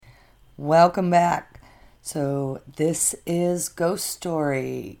Welcome back. So, this is ghost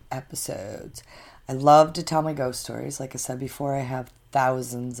story episodes. I love to tell my ghost stories. Like I said before, I have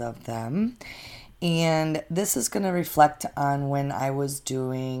thousands of them. And this is going to reflect on when I was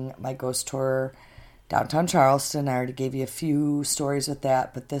doing my ghost tour downtown Charleston. I already gave you a few stories with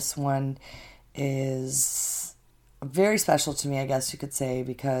that, but this one is very special to me, I guess you could say,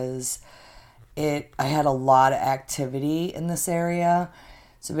 because I had a lot of activity in this area.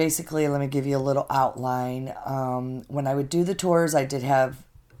 So basically, let me give you a little outline. When I would do the tours, I did have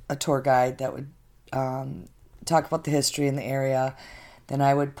a tour guide that would talk about the history in the area. Then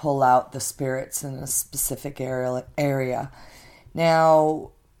I would pull out the spirits in a specific area. Now,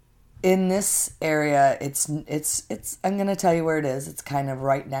 in this area, it's. I'm going to tell you where it is. It's kind of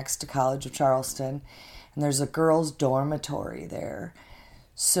right next to College of Charleston, and there's a girls' dormitory there.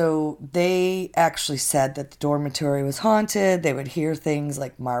 So they actually said that the dormitory was haunted. They would hear things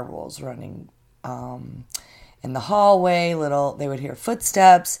like marbles running in the hallway. They would hear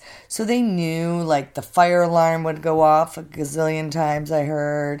footsteps. So they knew like the fire alarm would go off a gazillion times, I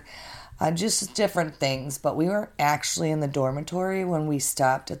heard. Just different things. But we weren't actually in the dormitory when we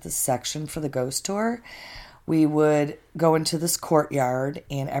stopped at the section for the ghost tour. We would go into this courtyard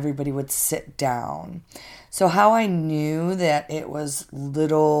and everybody would sit down. So how I knew that it was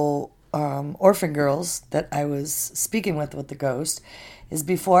little orphan girls that I was speaking with the ghost is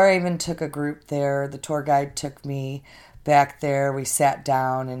before I even took a group there, the tour guide took me back there. We sat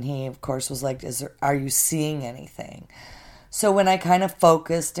down and he, of course, was like, are you seeing anything? So when I kind of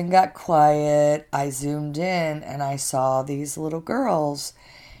focused and got quiet, I zoomed in and I saw these little girls.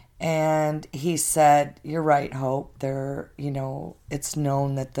 And he said, you're right, Hope. It's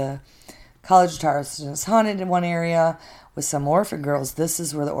known that the College of Charleston is haunted in one area with some orphan girls. This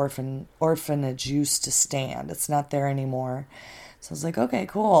is where the orphanage used to stand. It's not there anymore. So I was like, okay,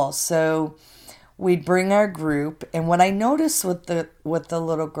 cool. So we'd bring our group, and what I noticed with the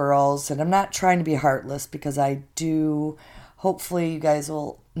little girls, and I'm not trying to be heartless because I do. Hopefully, you guys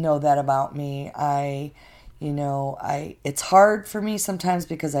will know that about me. It's hard for me sometimes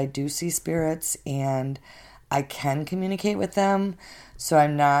because I do see spirits and I can communicate with them. So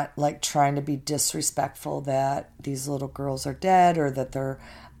I'm not like trying to be disrespectful that these little girls are dead or that they're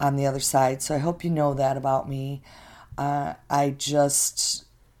on the other side. So I hope you know that about me. I just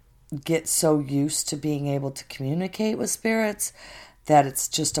get so used to being able to communicate with spirits that it's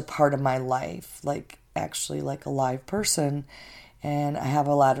just a part of my life, like actually like a live person. And I have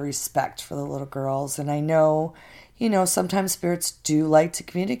a lot of respect for the little girls. And I know, sometimes spirits do like to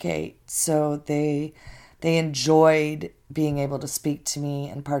communicate. So they enjoyed being able to speak to me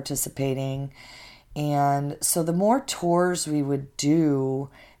and participating. And so the more tours we would do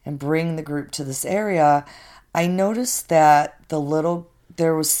and bring the group to this area, I noticed that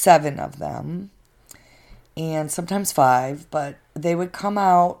there was 7 of them and sometimes 5, but they would come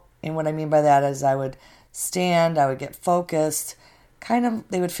out. And what I mean by that is I would stand, I would get focused,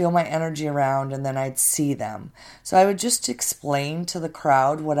 they would feel my energy around, and then I'd see them. So I would just explain to the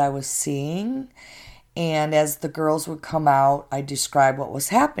crowd what I was seeing. And as the girls would come out, I describe what was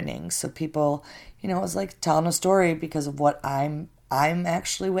happening. So people, it was like telling a story because of what I'm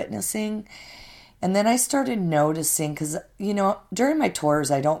actually witnessing. And then I started noticing, because, during my tours,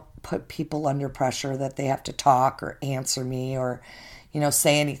 I don't put people under pressure that they have to talk or answer me or,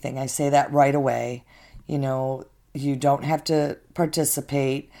 say anything. I say that right away. You don't have to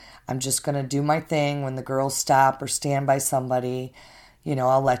participate. I'm just going to do my thing. When the girls stop or stand by somebody,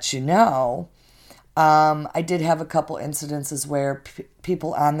 I'll let you know. I did have a couple incidences where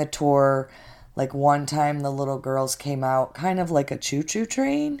people on the tour, like one time the little girls came out kind of like a choo-choo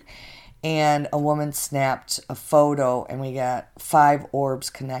train, and a woman snapped a photo and we got 5 orbs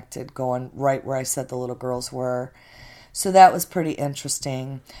connected going right where I said the little girls were. So that was pretty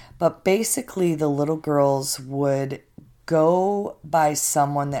interesting. But basically the little girls would go by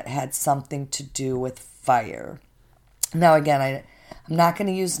someone that had something to do with fire. Now again, I'm not going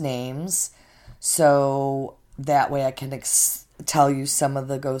to use names, so that way I can tell you some of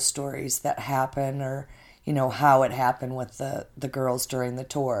the ghost stories that happen, or how it happened with the girls during the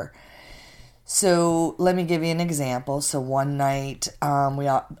tour. So let me give you an example. So one night,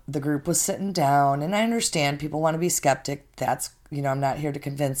 the group was sitting down, and I understand people want to be skeptic. That's, I'm not here to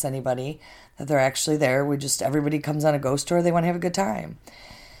convince anybody that they're actually there. Everybody comes on a ghost tour. They want to have a good time.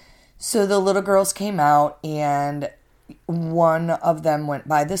 So the little girls came out, and one of them went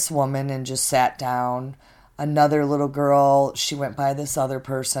by this woman and just sat down. Another little girl, she went by this other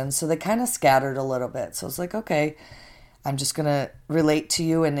person. So they kind of scattered a little bit. So it's like, okay, I'm just going to relate to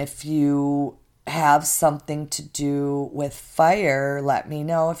you. And if you have something to do with fire, let me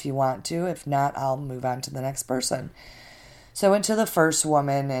know if you want to. If not, I'll move on to the next person. So I went to the first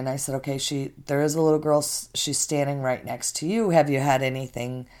woman and I said, okay, there is a little girl, she's standing right next to you. Have you had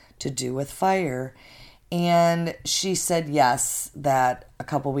anything to do with fire? And she said yes, that a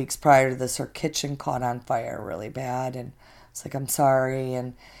couple weeks prior to this, her kitchen caught on fire really bad. And it's like, I'm sorry.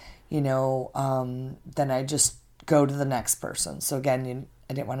 And, then I just go to the next person. So again,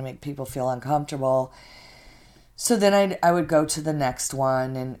 I didn't want to make people feel uncomfortable. So then I would go to the next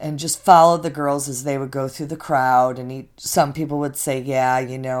one and just follow the girls as they would go through the crowd. And some people would say, yeah,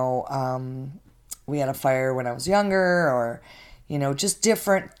 we had a fire when I was younger, or, just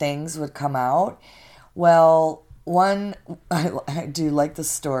different things would come out. Well, I do like the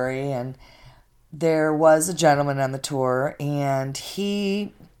story, and there was a gentleman on the tour, and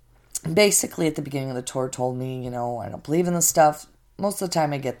he basically at the beginning of the tour told me, I don't believe in this stuff. Most of the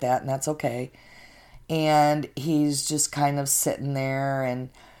time I get that, and that's okay. And he's just kind of sitting there, and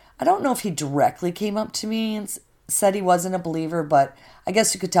I don't know if he directly came up to me and said he wasn't a believer, but I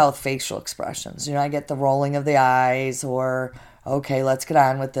guess you could tell with facial expressions. I get the rolling of the eyes, or, okay, let's get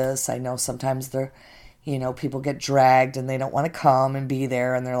on with this. I know sometimes people get dragged and they don't want to come and be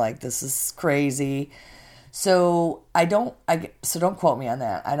there, and they're like, this is crazy. So don't quote me on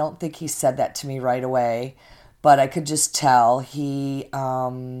that. I don't think he said that to me right away, but I could just tell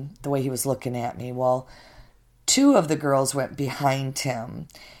the way he was looking at me. Well, two of the girls went behind him,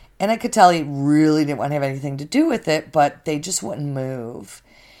 and I could tell he really didn't want to have anything to do with it, but they just wouldn't move.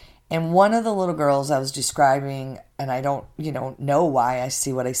 And one of the little girls I was describing, and I don't, know why I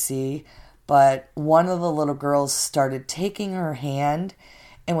see what I see, but one of the little girls started taking her hand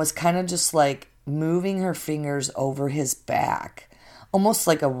and was kind of just like moving her fingers over his back, almost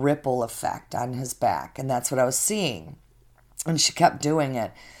like a ripple effect on his back. And that's what I was seeing. And she kept doing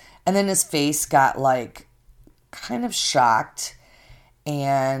it. And then his face got like kind of shocked.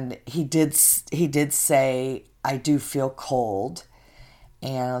 And he did say, I do feel cold.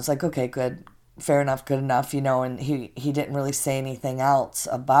 And I was like, okay, good. Fair enough, good enough, and he didn't really say anything else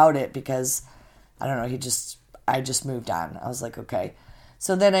about it because, I don't know, I just moved on. I was like, okay.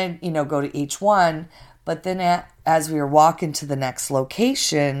 So then I, go to each one, but then as we were walking to the next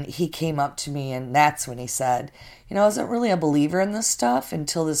location, he came up to me, and that's when he said, I wasn't really a believer in this stuff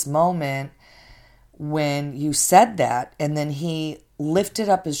until this moment when you said that. And then he lifted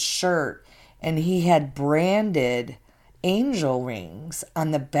up his shirt, and he had branded angel rings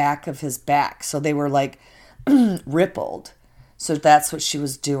on the back of his back. So they were like rippled. So that's what she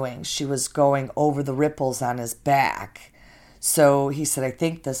was doing. She was going over the ripples on his back. So he said, I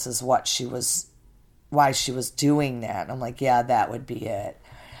think this is why she was doing that. And I'm like, yeah, that would be it.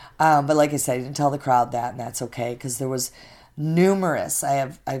 But like I said, I didn't tell the crowd that, and that's okay, because there was numerous. I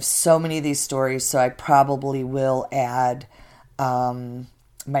have so many of these stories, so I probably will add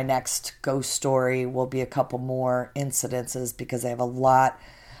my next ghost story will be a couple more incidences, because I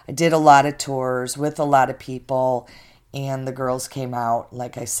did a lot of tours with a lot of people, and the girls came out,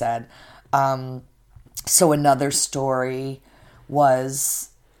 like I said. So another story was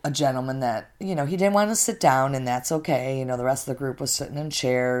a gentleman that, he didn't want to sit down, and that's okay. The rest of the group was sitting in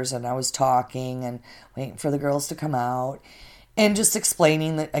chairs, and I was talking and waiting for the girls to come out and just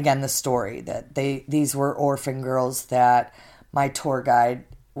explaining, the story that these were orphan girls that my tour guide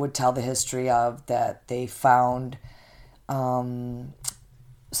would tell the history of, that they found some,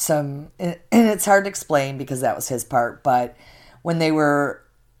 and it's hard to explain because that was his part, but when they were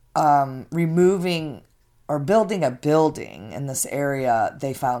removing or building a building in this area,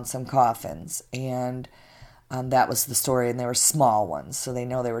 they found some coffins, and that was the story, and they were small ones, so they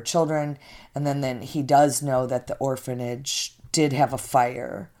know they were children. And then he does know that the orphanage did have a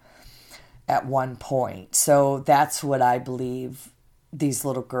fire at one point. So that's what I believe these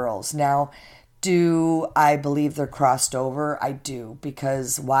little girls. Now, do I believe they're crossed over? I do,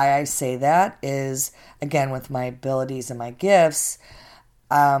 because why I say that is, again, with my abilities and my gifts,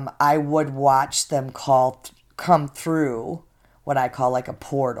 I would watch them come through what I call like a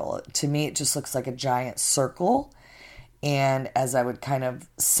portal. To me, it just looks like a giant circle. And as I would kind of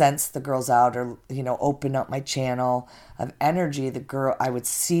sense the girls out, or, open up my channel of energy, I would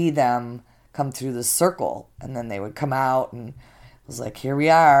see them come through the circle, and then they would come out, and it was like, here we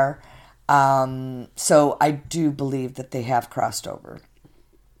are. So I do believe that they have crossed over,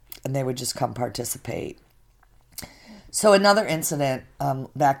 and they would just come participate. So another incident,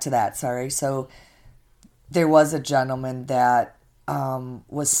 back to that, sorry. So there was a gentleman that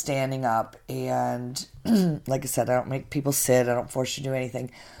was standing up, and like I said, I don't make people sit. I don't force you to do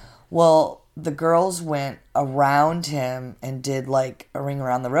anything. Well, the girls went around him and did like a ring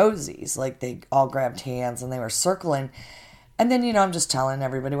around the rosies. Like they all grabbed hands and they were circling. And then, I'm just telling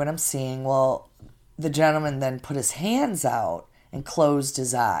everybody what I'm seeing. Well, the gentleman then put his hands out and closed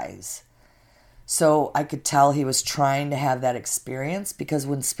his eyes. So I could tell he was trying to have that experience, because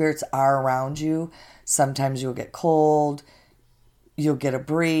when spirits are around you, sometimes you'll get cold, you'll get a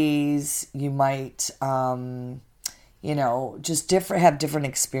breeze, you might, just have different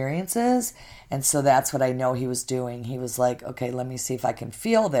experiences. And so that's what I know he was doing. He was like, okay, let me see if I can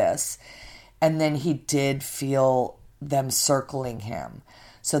feel this. And then he did feel them circling him.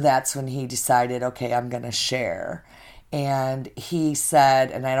 So that's when he decided, okay, I'm going to share. And he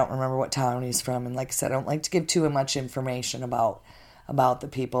said, and I don't remember what town he's from, and like I said, I don't like to give too much information about the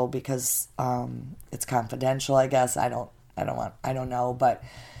people, because it's confidential, I guess. I don't know, but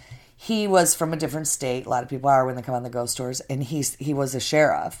he was from a different state. A lot of people are when they come on the ghost tours, and he was a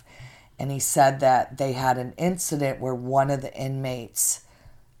sheriff, and he said that they had an incident where one of the inmates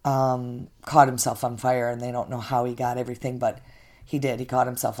caught himself on fire, and they don't know how he got everything, but he did. He caught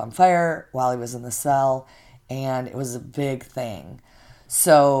himself on fire while he was in the cell. And it was a big thing.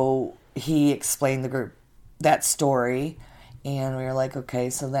 So he explained the group that story. And we were like, okay,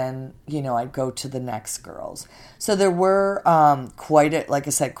 so then, I'd go to the next girls. So there were quite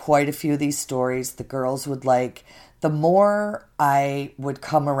a few of these stories. The girls would the more I would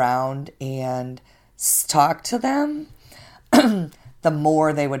come around and talk to them, the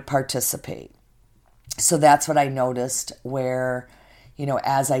more they would participate. So that's what I noticed, where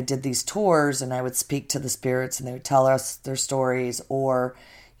as I did these tours and I would speak to the spirits and they would tell us their stories, or,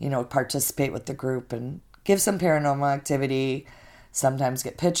 participate with the group and give some paranormal activity, sometimes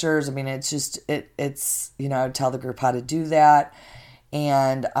get pictures. I mean, it's just, it's, I would tell the group how to do that.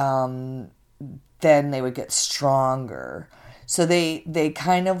 And then they would get stronger. So they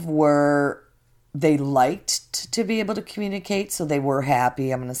kind of were, they liked to be able to communicate. So they were happy.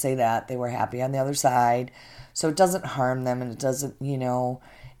 I'm going to say that. They were happy on the other side. So it doesn't harm them, and it doesn't,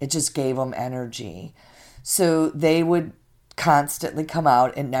 it just gave them energy. So they would constantly come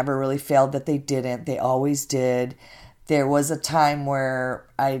out. It never really failed that they didn't. They always did. There was a time where,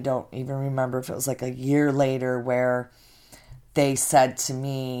 I don't even remember if it was like a year later, where they said to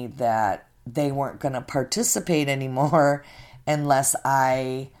me that they weren't going to participate anymore unless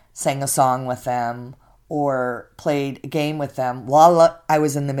I sang a song with them or played a game with them while I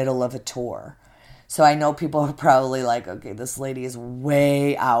was in the middle of a tour. So I know people are probably like, okay, this lady is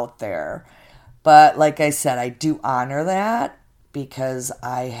way out there. But like I said, I do honor that, because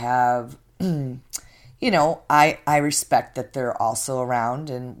I have, I respect that they're also around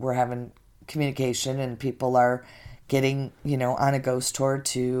and we're having communication, and people are getting, on a ghost tour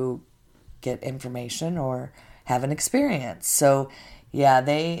to get information or have an experience. So yeah,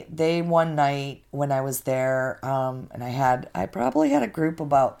 they one night when I was there, and I probably had a group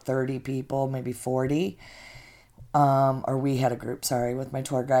about 30 people, maybe 40, or we had a group, with my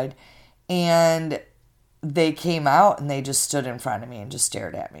tour guide, and they came out and they just stood in front of me and just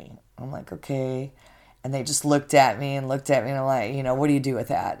stared at me. I'm like, okay. And they just looked at me and I'm like, what do you do with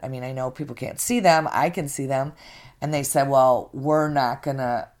that? I mean, I know people can't see them. I can see them. And they said, well, we're not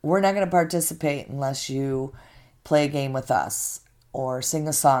gonna participate unless you play a game with us or sing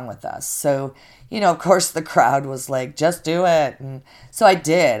a song with us. So, of course the crowd was like, just do it. And so I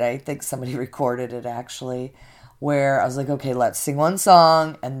did. I think somebody recorded it actually, where I was like, okay, let's sing one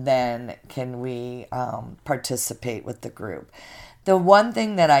song and then can we participate with the group. The one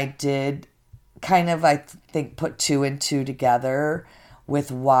thing that I did kind of, I think, put two and two together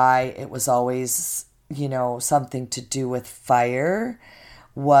with why it was always, something to do with fire,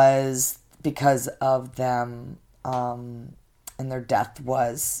 was because of them, and their death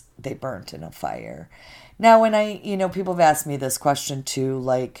was they burnt in a fire. Now, when people have asked me this question too,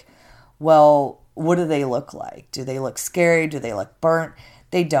 like, well, what do they look like? Do they look scary? Do they look burnt?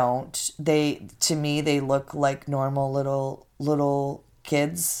 They don't. To me, they look like normal little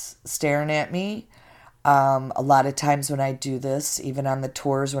kids staring at me. A lot of times when I do this, even on the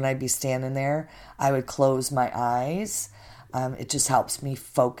tours, when I'd be standing there, I would close my eyes. It just helps me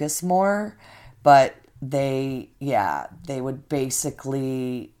focus more. But they would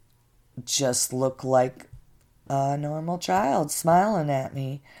basically just look like a normal child smiling at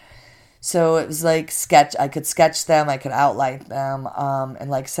me. So it was like I could sketch them, I could outline them, and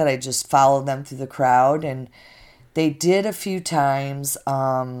like I said, I just followed them through the crowd, and they did a few times.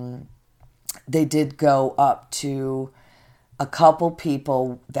 They did go up to a couple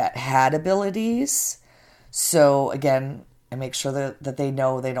people that had abilities. So again, I make sure that they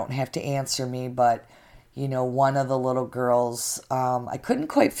know they don't have to answer me, but one of the little girls, I couldn't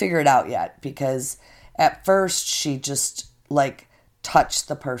quite figure it out yet because at first she just like touched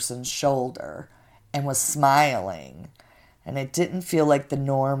the person's shoulder and was smiling. And it didn't feel like the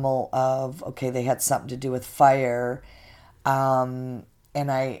normal of, okay, they had something to do with fire. And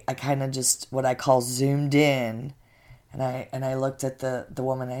I kind of just what I call zoomed in. And I looked at the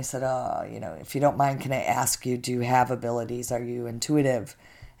woman and I said, oh, if you don't mind, can I ask you, do you have abilities? Are you intuitive?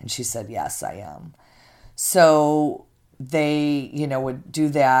 And she said, yes, I am. So they, would do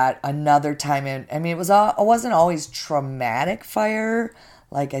that another time. And I mean, it wasn't always traumatic fire.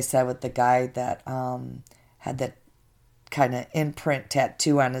 Like I said, with the guy that had that kind of imprint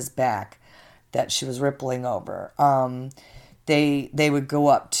tattoo on his back that she was rippling over. They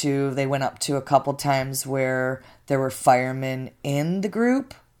went up to a couple times where there were firemen in the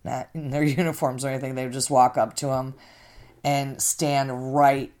group, not in their uniforms or anything. They would just walk up to them and stand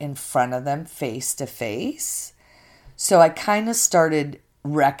right in front of them face to face. So I kind of started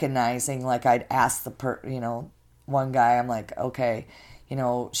recognizing, like I'd ask one guy, I'm like, okay,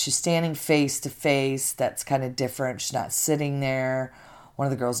 she's standing face to face. That's kind of different. She's not sitting there. One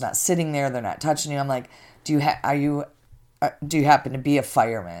of the girls not sitting there. They're not touching you. I'm like, do you happen to be a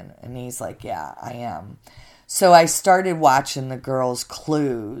fireman? And he's like, yeah, I am. So I started watching the girls'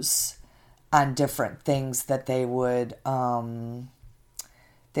 clues on different things that they would go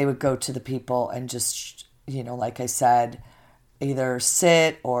to the people and just, like I said, either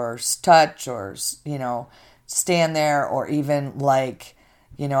sit or touch or, stand there, or even like,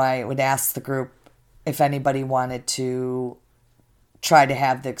 I would ask the group if anybody wanted to try to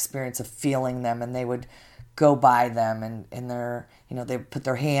have the experience of feeling them, and they would go by them and they're, they would put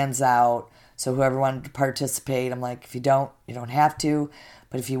their hands out. So whoever wanted to participate, I'm like, if you don't have to,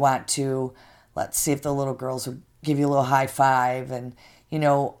 but if you want to, let's see if the little girls would give you a little high five. And,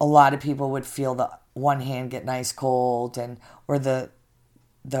 a lot of people would feel the one hand get nice cold or the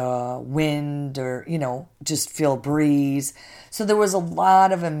wind, or, just feel breeze. So there was a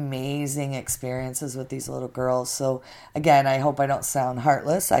lot of amazing experiences with these little girls. So again, I hope I don't sound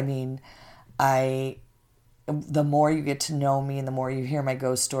heartless. I mean, the more you get to know me and the more you hear my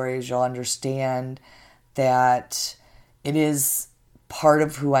ghost stories, you'll understand that it is part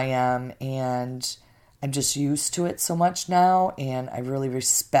of who I am, and I'm just used to it so much now, and I really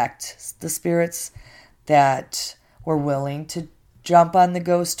respect the spirits that were willing to jump on the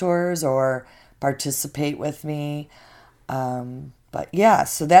ghost tours or participate with me. But yeah,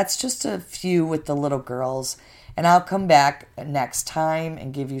 so that's just a few with the little girls, and I'll come back next time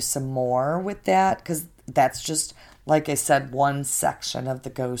and give you some more with that, because that's just, like I said, one section of the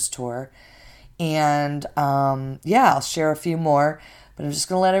ghost tour. And I'll share a few more, but I'm just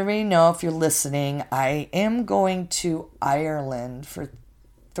going to let everybody know, if you're listening, I am going to Ireland for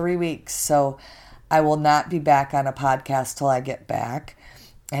 3 weeks, so I will not be back on a podcast till I get back.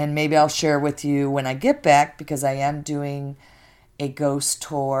 And maybe I'll share with you when I get back, because I am doing a ghost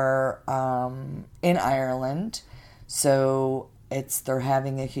tour in Ireland. So they're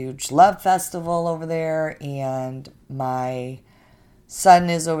having a huge love festival over there, and my son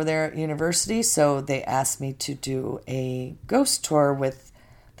is over there at university, so they asked me to do a ghost tour with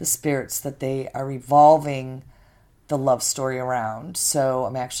the spirits that they are revolving the love story around. So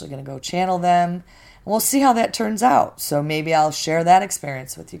I'm actually going to go channel them, and we'll see how that turns out. So maybe I'll share that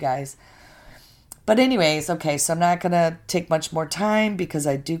experience with you guys. But anyways, okay, so I'm not going to take much more time, because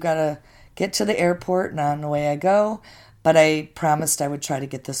I do got to get to the airport and on the way I go. But I promised I would try to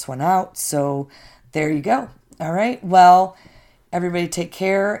get this one out. So there you go. All right. Well, everybody take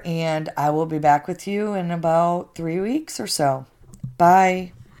care, and I will be back with you in about 3 weeks or so.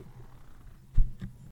 Bye.